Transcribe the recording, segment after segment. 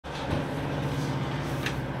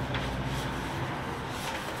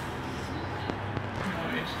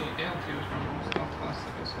she was running herself last,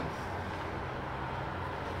 like I said.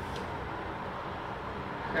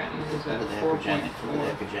 Creatinine is at 4.4. Look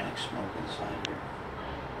at the echogenic smoke inside here.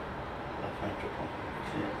 Left ventricle.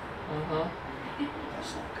 Uh-huh.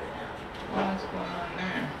 That's not good. What's going on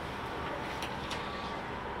there?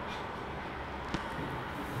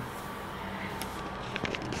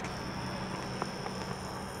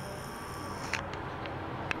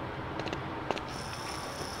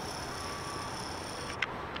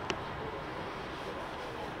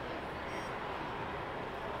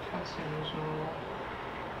 Calcium is normal.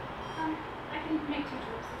 I can make 2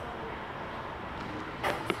 drops.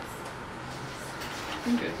 I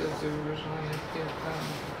think it does the originally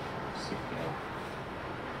CPL.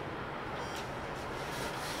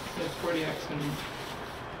 There's 40x and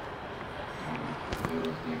it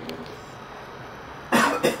was negative.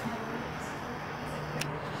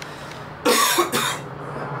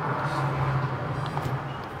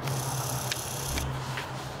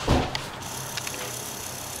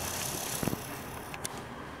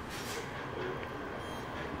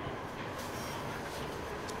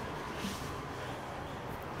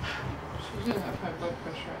 She didn't have high blood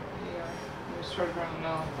pressure at the we started her on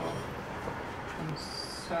Malifor on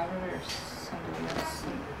Saturday or Sunday, yes.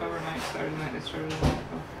 Overnight, Saturday night they started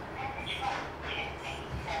Malifor.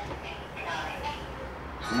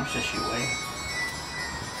 How much does she weigh?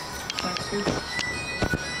 22.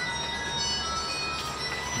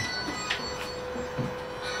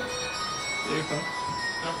 There you go.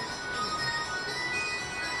 No.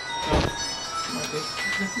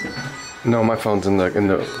 No, my phone's in the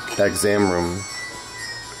exam room.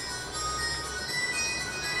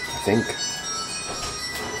 I think.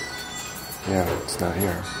 Yeah, it's not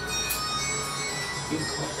here.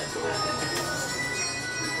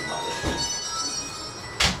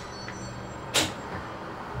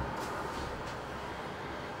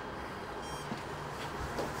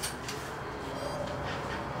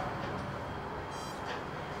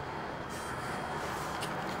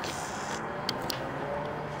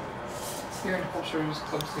 Urine culture is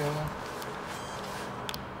Klebsiella.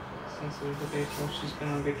 Sensitive to Baytril. She's been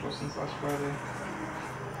on Baytril since last Friday.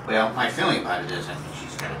 Well, my feeling about it is, I mean,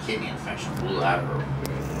 she's got a kidney infection, blew out her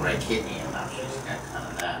right kidney, and now she's got kind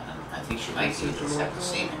of that. And I think she might be just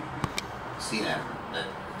septicemia. See that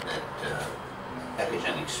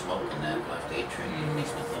echogenic smoke in that left atrium. It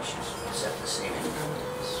makes me think she's septicemia.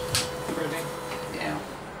 Pretty. Yeah.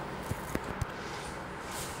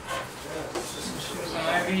 She was on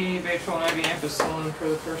IV Baytril and IV ampicillin for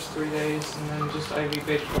the first 3 days, and then just IV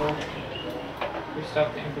Baytril. We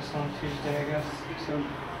stopped the ampicillin Tuesday, I guess. So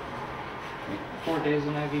 4 days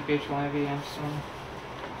in IV Baytril, IV ampicillin.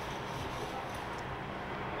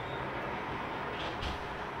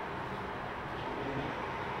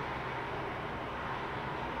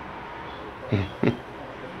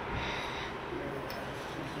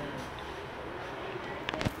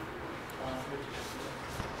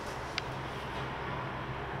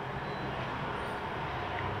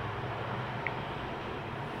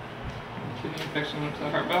 Kidney infection went to the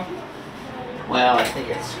heart valve. Well, I think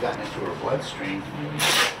it's gotten into her bloodstream. I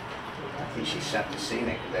think she's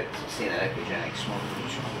septicemic. Seeing that echogenic smoke from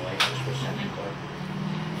each one of the lights for septic blood.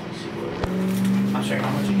 Let me see what. I'm sorry, how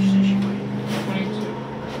much did you say she weighed? 22.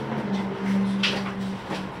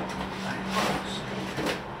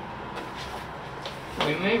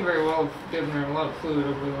 We may very well have given her a lot of fluid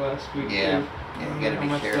over the last week. Yeah, too. yeah, you I gotta don't be know how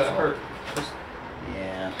much careful. that hurt. Just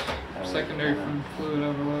Yeah. secondary from fluid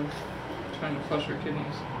overload. Trying to flush her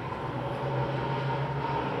kidneys.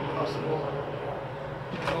 Possible.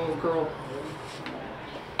 Oh, girl.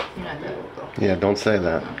 You're not that old, though. Yeah, don't say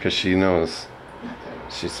that, because she knows. Not that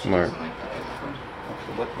old. She's She smart. doesn't like that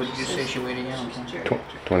old. What did you say she weighed again? She's a Tw-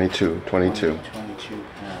 geriatric. 22. 22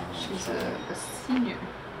 pounds. She's a senior,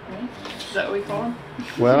 right? Is that what we call her?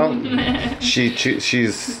 Well,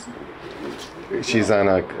 she's on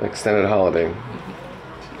a extended holiday.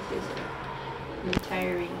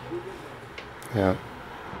 Retiring. Yeah.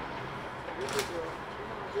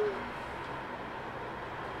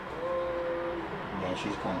 Yeah,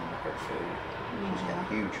 she's going into heart failure. She's got a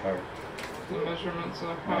huge heart. The measurements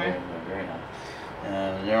are high. Very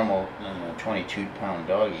high. Normal 22-pound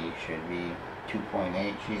doggy should be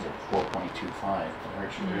 2.8. She's at 4.25. The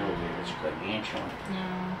heart should really be it's gargantuan.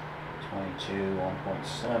 Yeah. 22,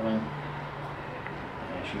 1.7.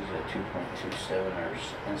 And she's at 2.27.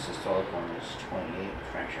 Her systolic one is 28.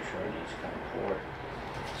 Fracture shortage is kind of poor.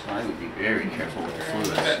 So I would be very careful with the fluids.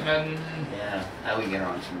 Vet med. Yeah, I would get her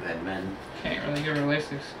on some bed med. Can't really give her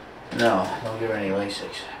Lasix. No, don't give her any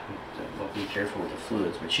Lasix. But be careful with the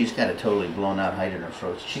fluids. But she's got a totally blown out height in her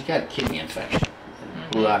throat. She's got a kidney infection.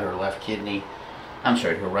 blew out her left kidney. I'm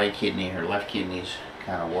sorry, her right kidney. Her left kidney's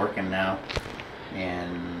kind of working now,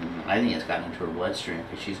 and I think it's gotten into her bloodstream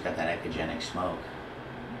because she's got that echogenic smoke.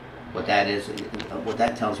 What that is, what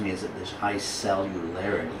that tells me is that there's high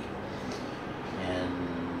cellularity, and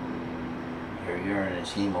her urine is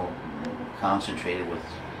hemo concentrated with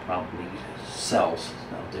probably cells,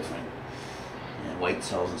 no different, and white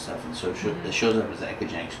cells and stuff, and so it shows up as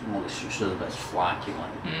echogenic smoke. It shows up as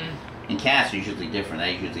flocculent. In cats, it's usually different.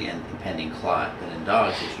 That usually an impending clot, but in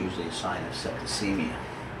dogs, it's usually a sign of septicemia.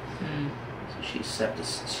 So she's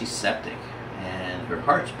septic, and her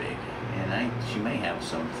heart's big, and she may have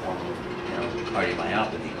some form of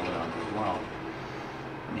cardiomyopathy going on as well.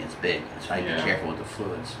 I mean, it's big, so I have to be careful with the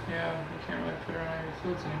fluids. Yeah, you can't really put her on any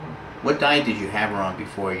fluids anymore. What diet did you have her on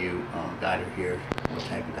before you got her here? What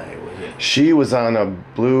type of diet was it? She was on a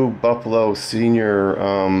Blue Buffalo Senior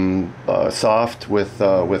soft with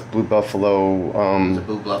Blue Buffalo. The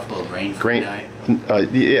Blue Buffalo grain-free diet.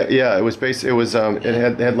 Yeah. It was it was it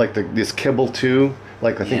had like this kibble too.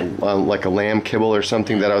 Like I think like a lamb kibble or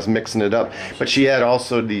something that I was mixing it up. But she had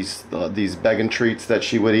also these vegan treats that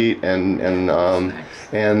she would eat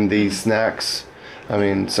and these snacks. I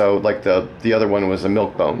mean, so like the other one was the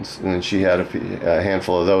milk bones, and she had a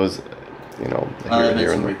handful of those. You know. Well, there have been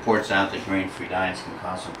some reports out that grain-free diets can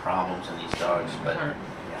cause some problems in these dogs, but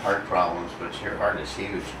heart problems. But your heart is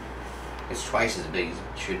huge. It's twice as big as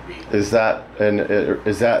it should be. Is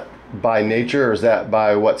that by nature, or is that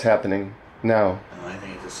by what's happening now? I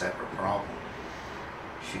think it's a separate problem.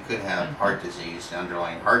 She could have heart disease,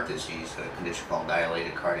 underlying heart disease, a condition called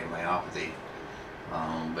dilated cardiomyopathy.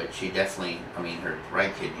 But she definitely, I mean, her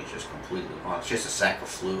right kidney is just completely gone. It's just a sack of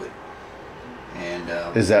fluid.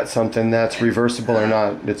 And is that something that's reversible or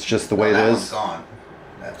not? It's just the way it is. That one's gone.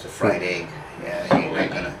 That's a fried egg. Yeah,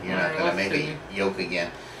 you're not gonna make a yolk again.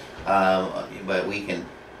 But we can.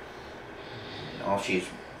 She's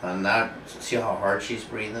not. See how hard she's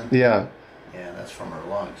breathing? Yeah. Yeah, that's from her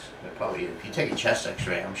lungs. Probably, if you take a chest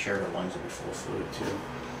X-ray, I'm sure her lungs will be full of fluid too.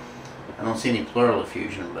 I don't see any pleural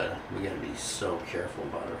effusion, but we got to be so careful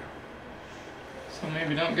about her. So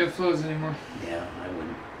maybe don't give fluids anymore. Yeah, I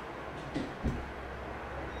wouldn't.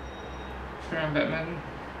 Sure, on Batman.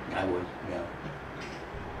 I would, yeah.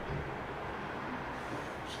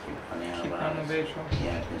 Just keep on the antibiotics. Keep on the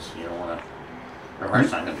Yeah, because you don't want to. Her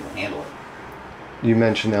heart's not going to be able to handle it. You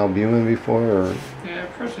mentioned albumin before, or? Yeah,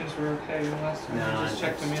 proteins were okay the last time. I just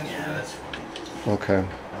checked them yesterday. Yeah, that's fine. Okay.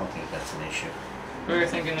 I don't think that's an issue. We were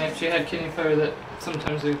thinking that if she had kidney failure, that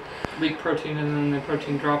sometimes they leak protein and then the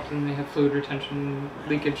protein dropped and they have fluid retention,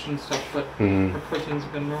 leakage and stuff, but her protein's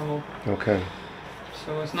been normal. Okay.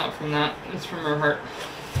 So it's not from that, it's from her heart.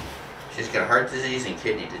 She's got heart disease and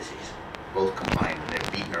kidney disease, both combined, and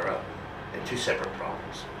they're beating her up. They're two separate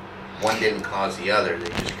problems. One didn't cause the other, they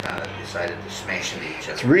just kind of decided to smash into each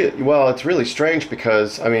other. It's really strange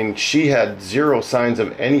because, I mean, she had zero signs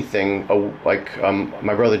of anything.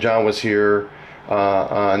 My brother John was here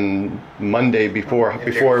on Monday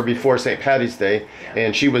before St. Patty's Day,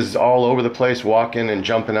 and she was all over the place, walking and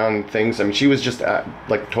jumping on things. I mean, she was just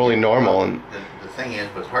like totally normal. Well, and the thing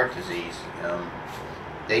is, with heart disease,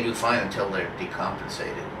 they do fine until they're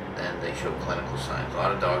decompensated. Then they show clinical signs. A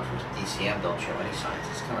lot of dogs with DCM don't show any signs.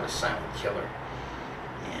 It's kind of a silent killer.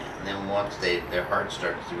 Yeah, and then once their heart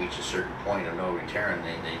starts to reach a certain point of no return,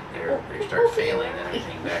 they start failing, and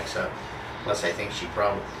everything backs up. Plus, I think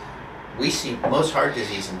we see most heart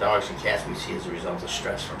disease in dogs and cats we see as a result of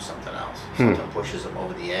stress from something else. Something pushes them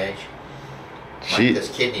over the edge. Like this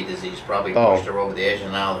kidney disease probably pushed her over the edge,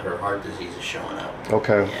 and now her heart disease is showing up.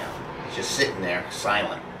 Okay. Yeah, it's just sitting there,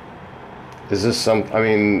 silent. Is this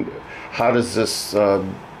how does this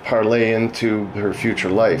parlay into her future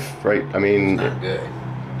life, right? I mean, it's not good.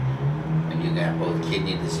 And you got both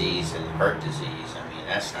kidney disease and heart disease. I mean,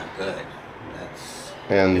 that's not good.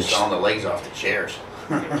 You're sawing the legs off the chairs.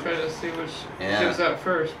 Try to see which gives out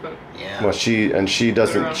first, but well, she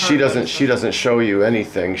doesn't show you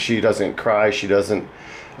anything. She doesn't cry. She doesn't.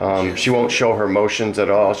 She won't show her emotions at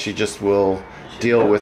all. She just will deal with